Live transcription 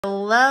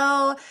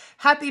Hello,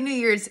 happy New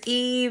Year's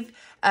Eve.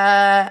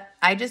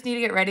 I just need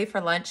to get ready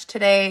for lunch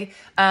today,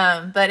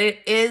 but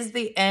it is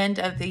the end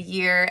of the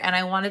year and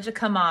I wanted to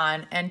come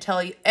on and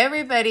tell you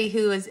everybody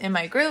who is in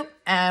my group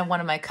and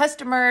one of my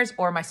customers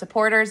or my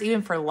supporters,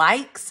 even for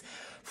likes,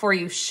 for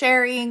you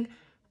sharing,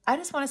 I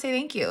just want to say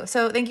thank you.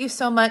 So thank you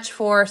so much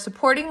for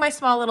supporting my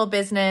small little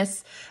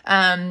business.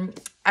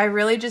 I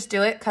really just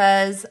do it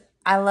because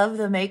I love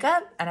the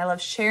makeup and I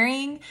love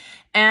sharing.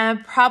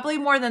 And probably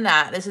more than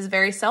that, this is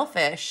very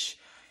selfish.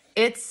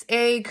 It's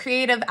a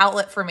creative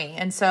outlet for me.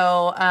 And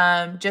so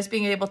just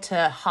being able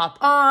to hop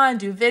on,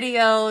 do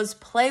videos,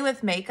 play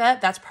with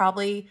makeup, that's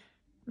probably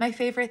my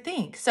favorite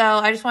thing. So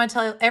I just want to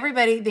tell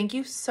everybody, thank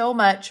you so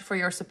much for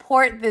your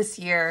support this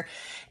year.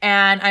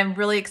 And I'm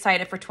really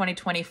excited for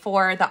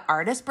 2024. The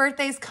artist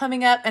birthday is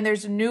coming up and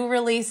there's new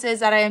releases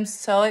that I am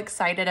so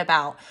excited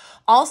about.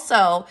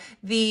 Also,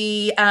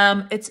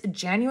 it's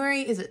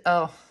January,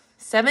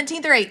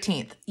 17th or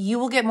 18th, you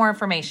will get more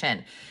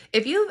information.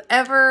 If you've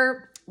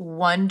ever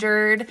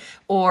wondered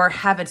or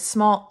have a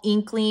small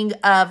inkling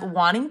of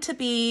wanting to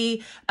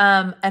be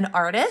an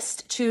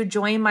artist to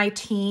join my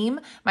team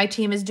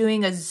is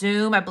doing a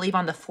Zoom, I believe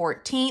on the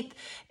 14th.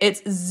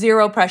 It's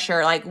zero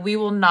pressure. Like, we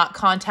will not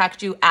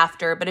contact you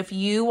after, but if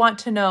you want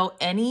to know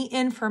any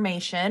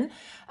information,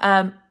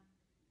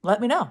 let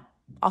me know.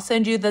 I'll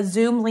send you the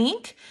Zoom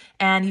link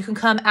and you can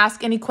come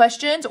ask any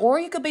questions, or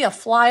you could be a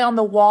fly on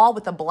the wall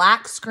with a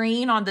black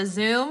screen on the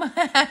Zoom,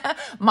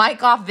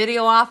 mic off,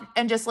 video off,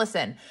 and just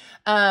listen.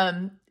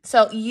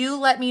 So you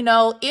let me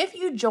know if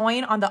you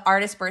join on the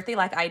artist birthday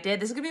like I did.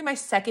 This is gonna be my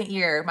second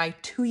year, my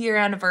 2-year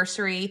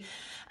anniversary.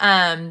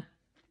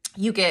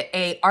 You get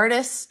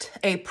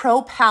a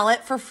pro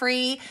palette for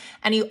free,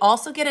 and you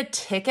also get a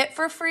ticket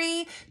for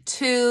free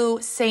to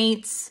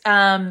Seint's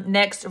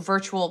next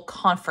virtual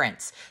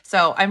conference.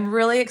 So I'm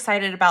really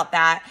excited about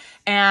that.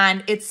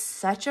 And it's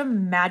such a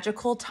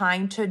magical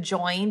time to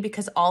join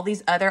because all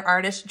these other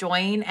artists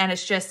join and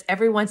it's just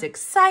everyone's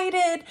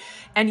excited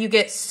and you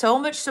get so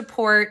much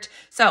support.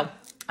 So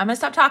I'm going to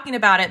stop talking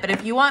about it, but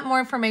if you want more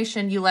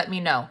information, you let me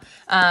know.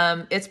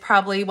 It's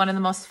probably one of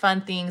the most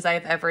fun things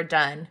I've ever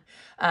done.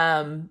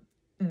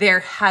 There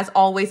has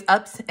always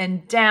ups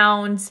and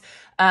downs,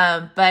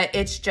 but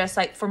it's just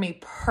like, for me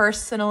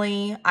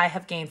personally, I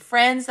have gained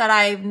friends that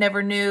I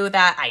never knew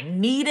that I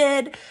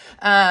needed,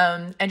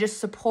 and just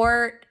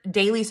support,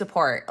 daily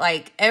support.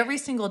 Like every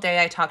single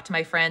day I talk to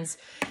my friends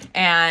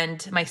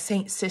and my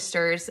Seint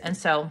sisters. And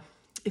so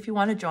if you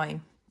want to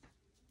join,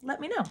 let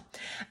me know.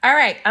 All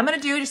right, I'm going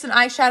to do just an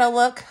eyeshadow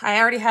look. I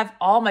already have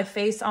all my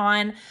face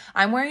on.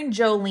 I'm wearing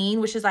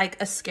Jolene, which is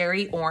like a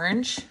scary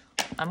orange.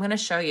 I'm going to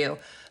show you,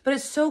 but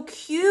it's so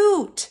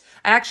cute.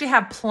 I actually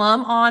had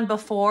plum on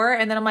before,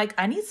 and then I'm like,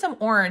 I need some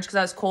orange because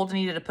I was cold and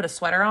needed to put a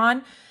sweater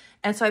on.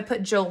 And so I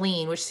put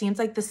Jolene, which seems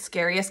like the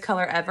scariest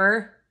color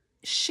ever.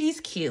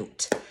 She's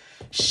cute.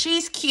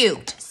 She's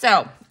cute.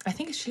 So I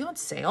think, is she on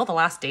sale the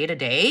last day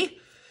today?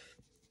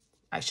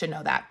 I should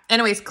know that.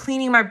 Anyways,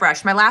 cleaning my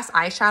brush. My last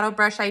eyeshadow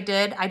brush I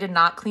did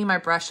not clean my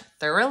brush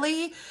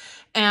thoroughly.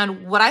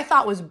 And what I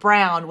thought was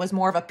brown was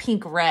more of a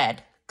pink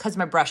red because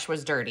my brush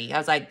was dirty. I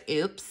was like,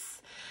 oops.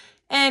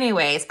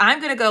 Anyways, I'm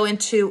going to go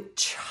into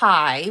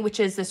Chai, which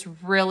is this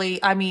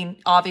really, I mean,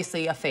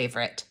 obviously a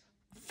favorite.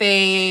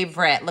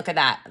 Look at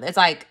that. It's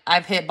like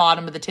I've hit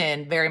bottom of the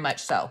tin, very much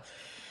so.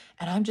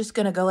 And I'm just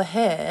going to go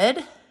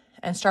ahead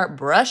and start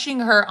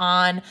brushing her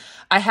on.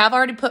 I have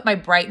already put my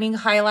brightening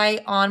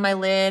highlight on my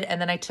lid,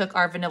 and then I took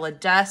our Vanilla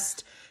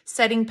Dust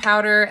setting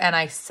powder and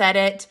I set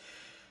it,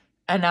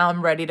 and now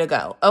I'm ready to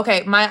go.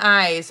 Okay, my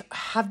eyes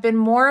have been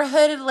more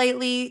hooded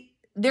lately.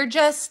 They're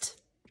just...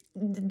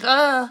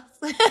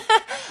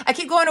 I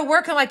keep going to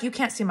work. I'm like, you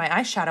can't see my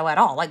eyeshadow at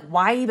all. Like,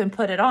 why even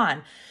put it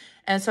on?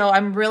 And so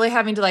I'm really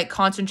having to like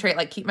concentrate,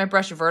 like keep my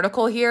brush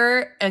vertical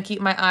here and keep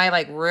my eye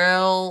like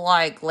real,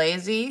 like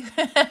lazy.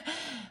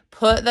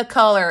 Put the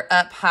color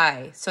up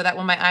high so that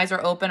when my eyes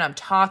are open, I'm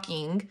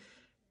talking,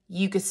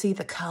 you could see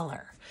the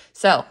color.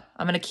 So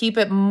I'm going to keep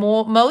it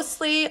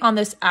mostly on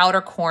this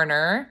outer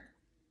corner.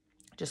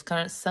 Just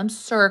kind of some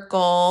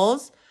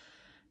circles.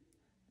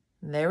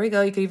 There we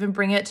go. You can even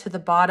bring it to the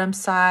bottom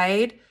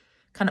side.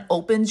 Kind of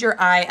opens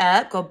your eye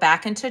up. Go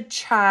back into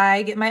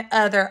Chai. Get my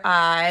other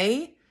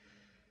eye.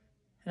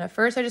 And at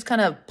first, I just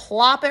kind of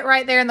plop it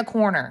right there in the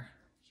corner.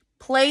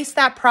 Place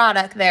that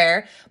product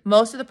there.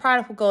 Most of the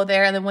product will go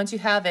there. And then once you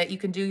have it, you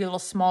can do your little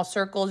small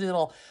circles, your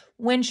little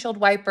windshield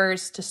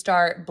wipers to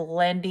start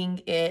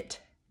blending it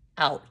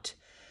out.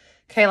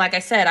 Okay, like I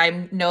said,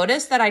 I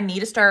noticed that I need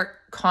to start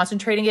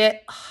concentrating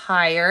it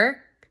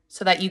higher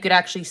so that you could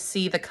actually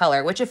see the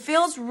color, which it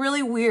feels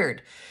really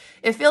weird.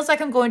 It feels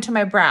like I'm going to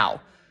my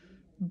brow.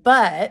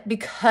 But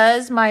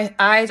because my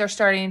eyes are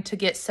starting to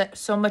get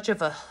so much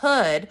of a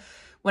hood,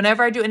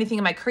 whenever I do anything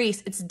in my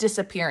crease, it's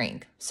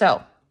disappearing.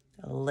 So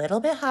a little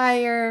bit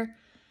higher,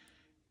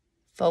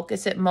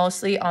 focus it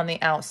mostly on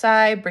the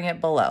outside, bring it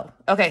below.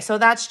 Okay, so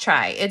that's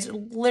Chai. It's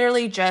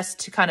literally just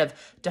to kind of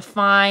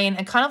define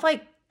and kind of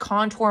like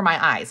contour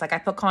my eyes. Like I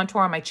put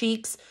contour on my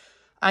cheeks.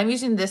 I'm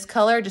using this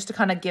color just to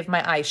kind of give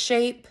my eye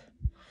shape.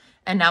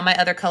 And now my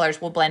other colors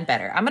will blend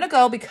better. I'm going to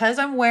go, because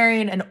I'm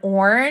wearing an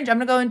orange, I'm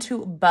going to go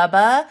into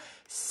Bubba,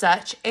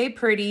 such a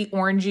pretty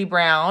orangey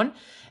brown.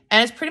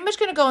 And it's pretty much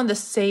going to go in the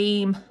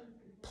same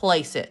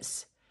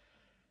places.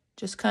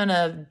 Just kind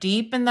of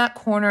deep in that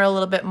corner a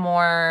little bit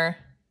more.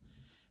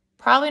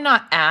 Probably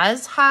not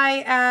as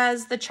high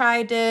as the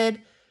chai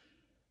did,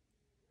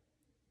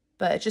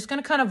 but it's just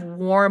going to kind of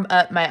warm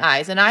up my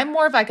eyes. And I'm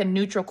more of like a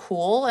neutral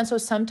cool. And so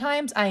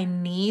sometimes I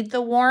need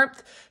the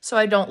warmth so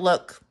I don't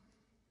look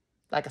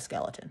like a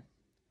skeleton.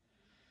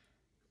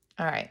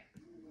 All right.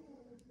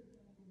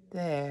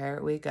 There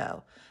we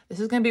go.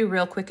 This is going to be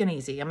real quick and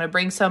easy. I'm going to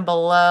bring some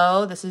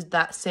below. This is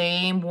that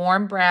same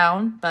warm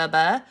brown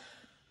Bubba.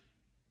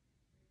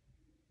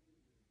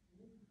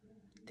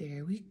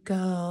 There we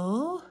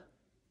go.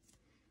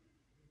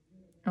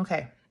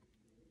 Okay.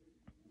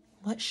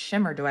 What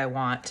shimmer do I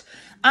want?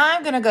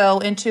 I'm going to go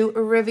into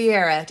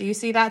Riviera. Do you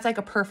see that? It's like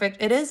a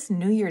perfect, it is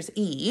New Year's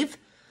Eve.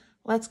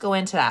 Let's go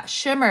into that.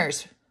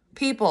 Shimmers.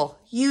 People,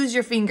 use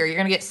your finger. You're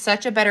going to get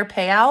such a better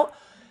payout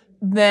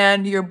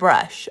than your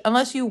brush.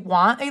 Unless you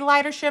want a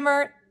lighter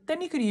shimmer,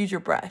 then you could use your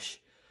brush.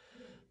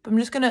 But I'm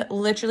just going to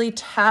literally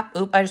tap.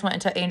 Oop, I just went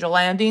into Angel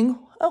Landing.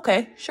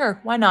 Okay,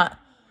 sure. Why not?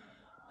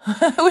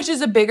 Which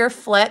is a bigger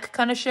fleck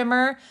kind of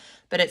shimmer,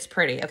 but it's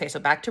pretty. Okay, so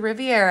back to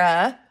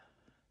Riviera.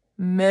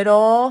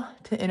 Middle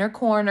to inner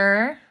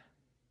corner.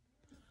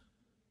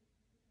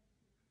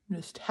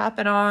 Just tap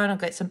it on. I'll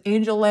get some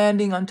Angel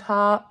Landing on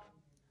top.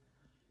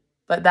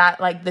 But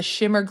that, like the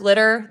shimmer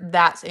glitter,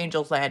 that's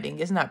Angel's Landing.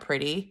 Isn't that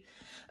pretty?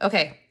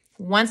 Okay,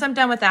 once I'm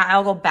done with that,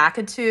 I'm going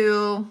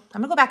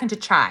to go back into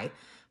Chai,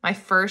 my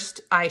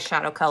first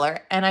eyeshadow color,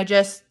 and I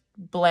just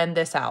blend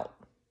this out.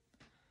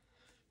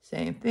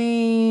 Same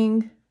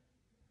thing.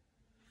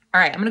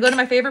 All right, I'm going to go to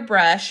my favorite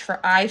brush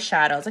for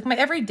eyeshadow. It's like my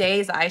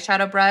everyday's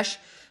eyeshadow brush,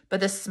 but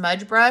the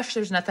smudge brush,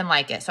 there's nothing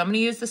like it. So I'm going to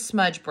use the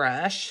smudge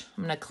brush.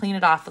 I'm going to clean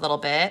it off a little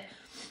bit.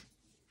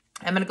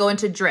 I'm going to go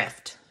into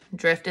Drift.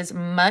 Drift is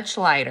much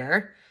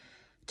lighter.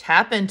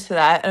 Tap into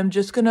that. I'm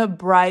just going to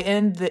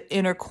brighten the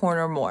inner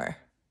corner more.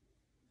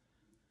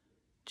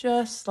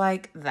 Just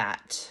like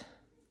that.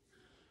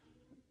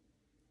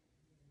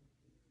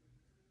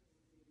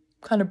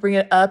 Kind of bring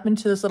it up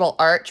into this little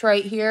arch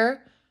right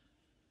here.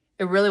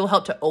 It really will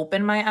help to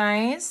open my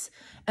eyes.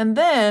 And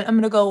then I'm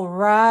going to go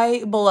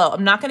right below.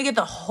 I'm not going to get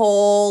the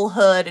whole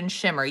hood and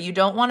shimmer. You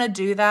don't want to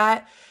do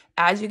that.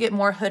 As you get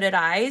more hooded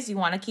eyes, you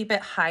want to keep it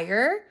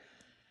higher.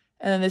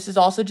 And then this is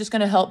also just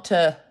going to help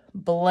to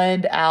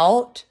blend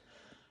out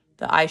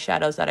the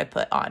eyeshadows that I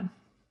put on.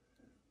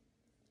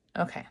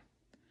 Okay.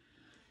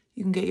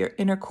 You can get your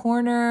inner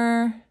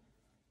corner.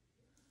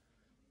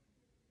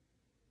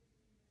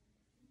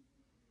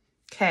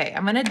 Okay,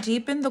 I'm going to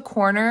deepen the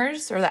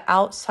corners or the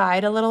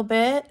outside a little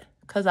bit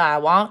because I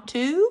want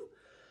to.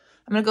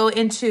 I'm going to go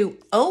into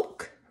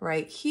Oak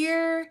right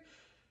here.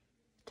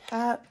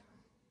 Tap.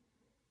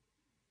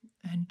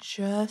 And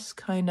just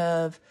kind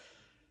of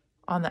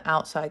on the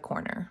outside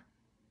corner.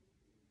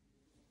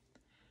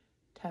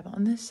 Tap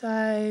on this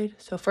side.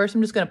 So first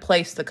I'm just going to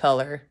place the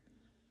color.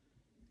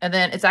 And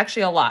then it's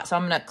actually a lot. So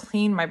I'm going to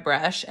clean my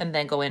brush and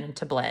then go in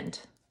into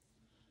blend.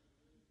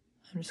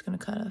 I'm just going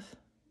to kind of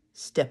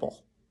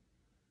stipple.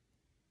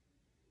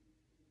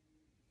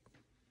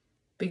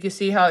 But you can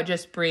see how it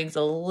just brings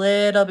a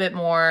little bit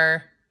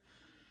more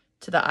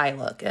to the eye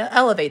look. It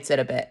elevates it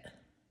a bit.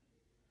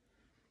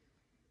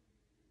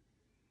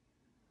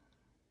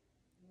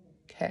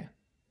 Okay.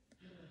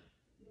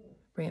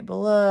 Bring it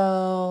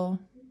below.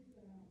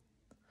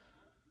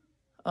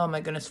 Oh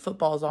my goodness,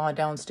 football's on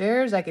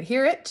downstairs. I could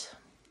hear it.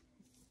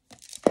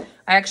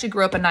 I actually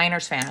grew up a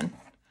Niners fan.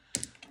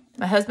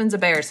 My husband's a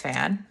Bears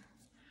fan.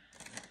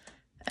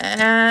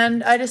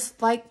 And I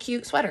just like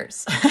cute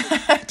sweaters.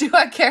 Do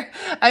I care?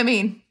 I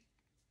mean,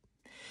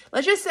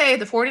 let's just say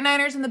the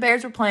 49ers and the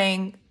Bears were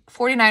playing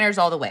 49ers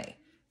all the way.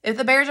 If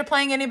the Bears are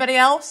playing anybody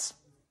else,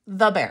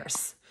 the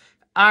Bears.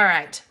 All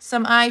right,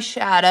 some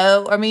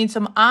eyeshadow,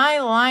 some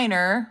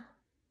eyeliner.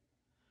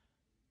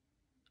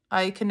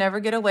 I can never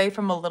get away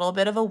from a little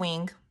bit of a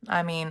wing.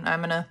 I'm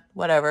gonna,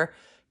 whatever.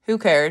 Who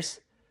cares?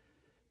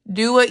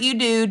 Do what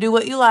you do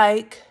what you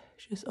like.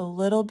 Just a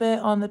little bit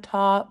on the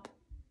top.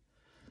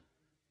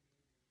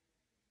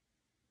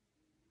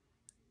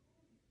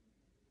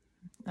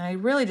 I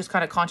really just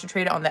kind of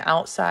concentrate on the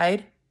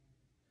outside.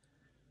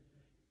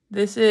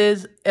 This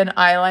is an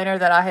eyeliner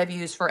that I have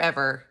used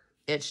forever.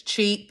 It's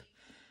cheap.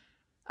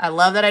 I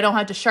love that I don't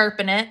have to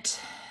sharpen it.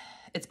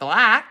 It's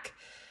black.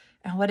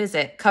 And what is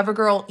it?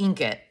 CoverGirl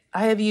Ink It.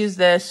 I have used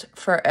this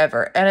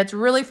forever. And it's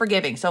really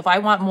forgiving. So if I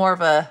want more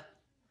of a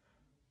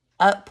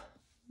up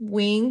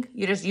wing,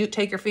 you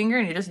take your finger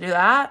and you just do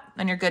that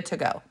and you're good to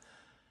go.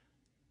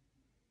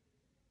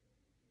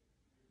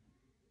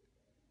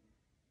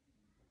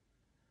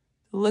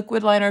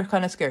 Liquid liner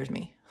kind of scares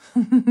me.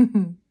 All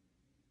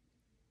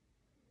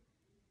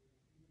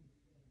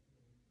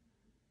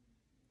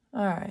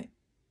right.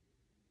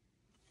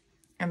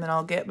 And then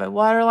I'll get my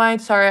waterline.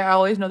 Sorry, I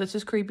always know this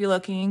is creepy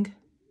looking.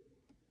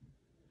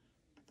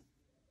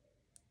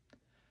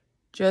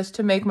 just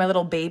to make my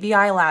little baby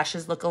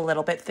eyelashes look a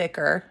little bit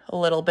thicker, a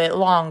little bit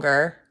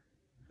longer.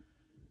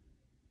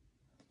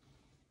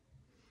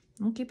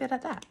 We'll keep it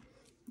at that.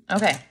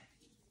 Okay.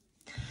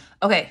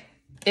 Okay.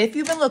 If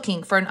you've been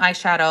looking for an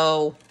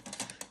eyeshadow,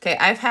 okay,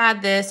 I've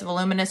had this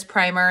Voluminous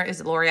Primer,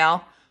 is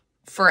L'Oreal,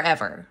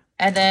 forever.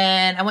 And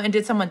then I went and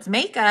did someone's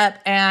makeup,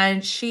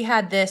 and she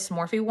had this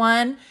Morphe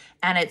one,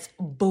 and it's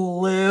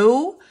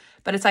blue,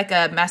 but it's like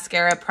a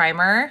mascara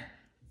primer.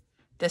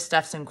 This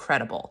stuff's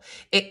incredible.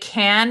 It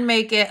can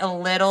make it a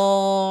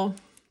little,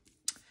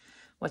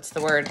 what's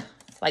the word?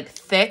 Like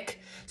thick.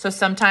 So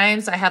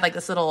sometimes I have like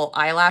this little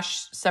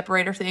eyelash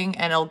separator thing,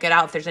 and it'll get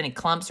out if there's any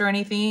clumps or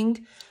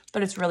anything,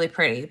 but it's really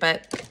pretty.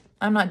 But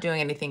I'm not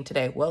doing anything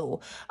today.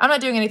 Whoa. I'm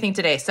not doing anything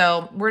today.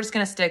 So we're just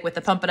going to stick with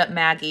the Pump It Up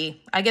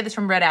Maggie. I get this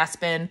from Red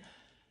Aspen.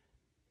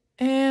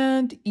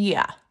 And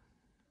yeah.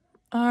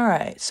 All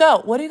right.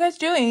 So what are you guys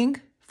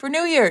doing for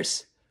New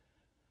Year's?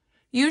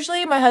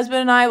 Usually my husband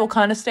and I will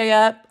kind of stay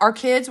up. Our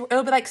kids,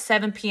 it'll be like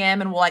 7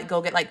 p.m. and we'll like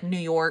go get like New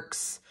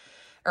York's,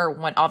 or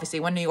when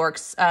New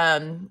York's,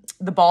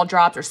 the ball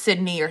drops, or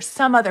Sydney or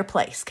some other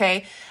place.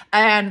 Okay.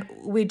 And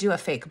we do a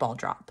fake ball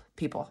drop,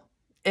 people.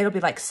 It'll be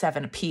like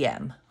 7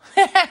 p.m.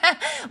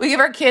 We give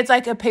our kids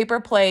like a paper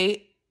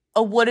plate,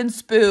 a wooden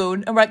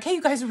spoon, and we're like, hey,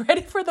 you guys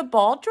ready for the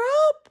ball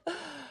drop?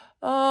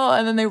 Oh,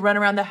 and then they run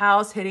around the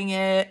house hitting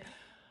it.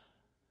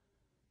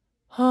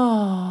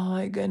 Oh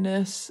my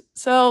goodness.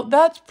 So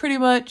that's pretty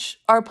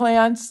much our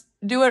plans.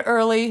 Do it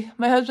early.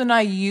 My husband and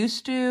I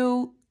used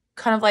to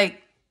kind of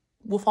like,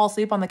 we'll fall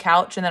asleep on the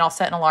couch and then I'll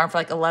set an alarm for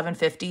like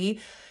 11:50.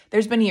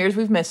 There's been years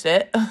we've missed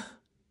it.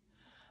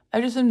 I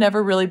just have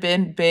never really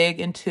been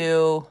big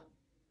into,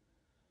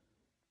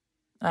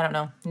 I don't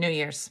know, New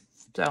Year's.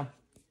 So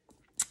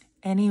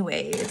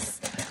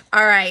anyways,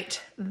 all right,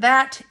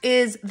 that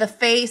is the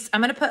face.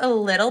 I'm going to put a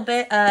little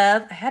bit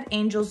of, I had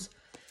Angel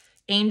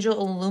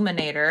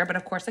Illuminator, but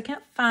of course I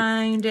can't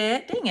find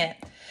it. Dang it.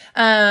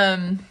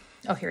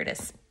 Oh, here it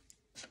is.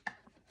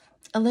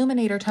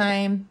 Illuminator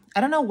time.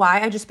 I don't know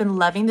why. I've just been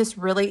loving this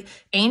really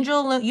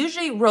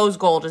usually rose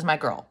gold is my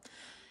girl.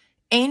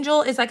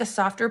 Angel is like a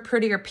softer,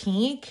 prettier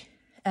pink,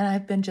 and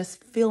I've been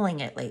just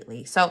feeling it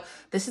lately. So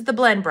this is the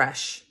blend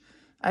brush.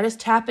 I just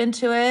tap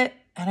into it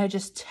and I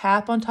just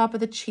tap on top of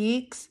the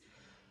cheeks,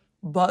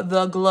 but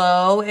the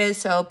glow is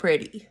so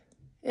pretty.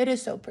 It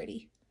is so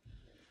pretty.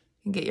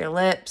 You can get your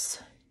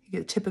lips, you get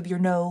the tip of your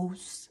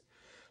nose.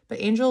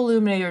 But Angel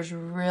Illuminator is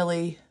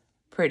really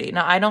pretty.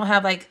 Now, I don't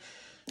have like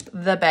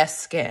the best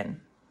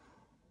skin.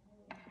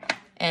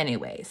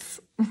 Anyways,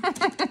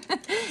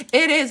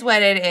 it is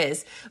what it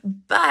is.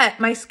 But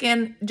my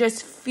skin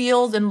just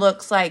feels and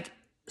looks like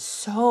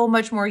so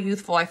much more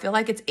youthful. I feel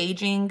like it's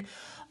aging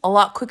a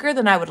lot quicker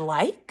than I would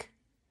like.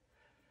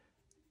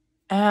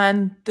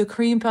 And the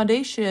cream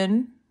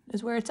foundation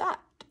is where it's at.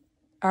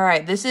 All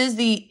right, this is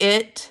the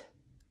It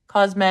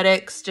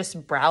Cosmetics,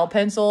 just brow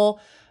pencil.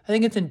 I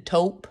think it's in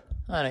taupe.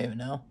 I don't even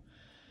know.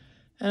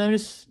 And I'm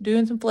just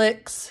doing some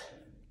flicks.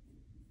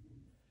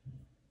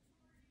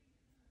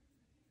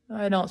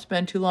 I don't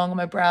spend too long on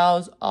my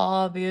brows,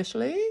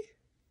 obviously.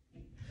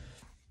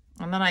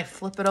 And then I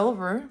flip it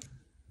over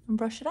and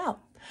brush it out.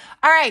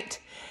 All right.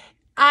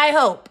 I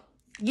hope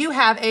you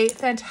have a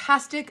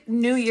fantastic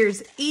New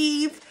Year's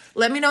Eve.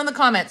 Let me know in the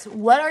comments,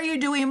 what are you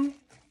doing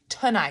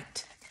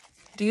tonight?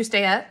 Do you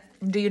stay up?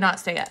 Do you not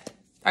stay up?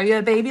 Are you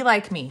a baby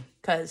like me?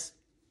 Because,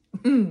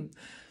 all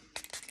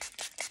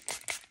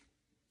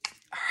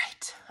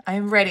right, I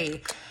am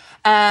ready.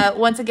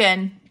 Once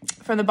again,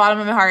 from the bottom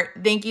of my heart,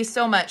 thank you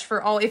so much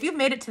for all, if you've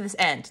made it to this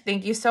end,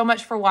 thank you so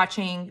much for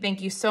watching. Thank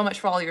you so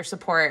much for all your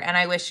support. And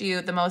I wish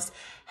you the most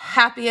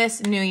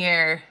happiest New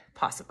Year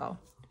possible.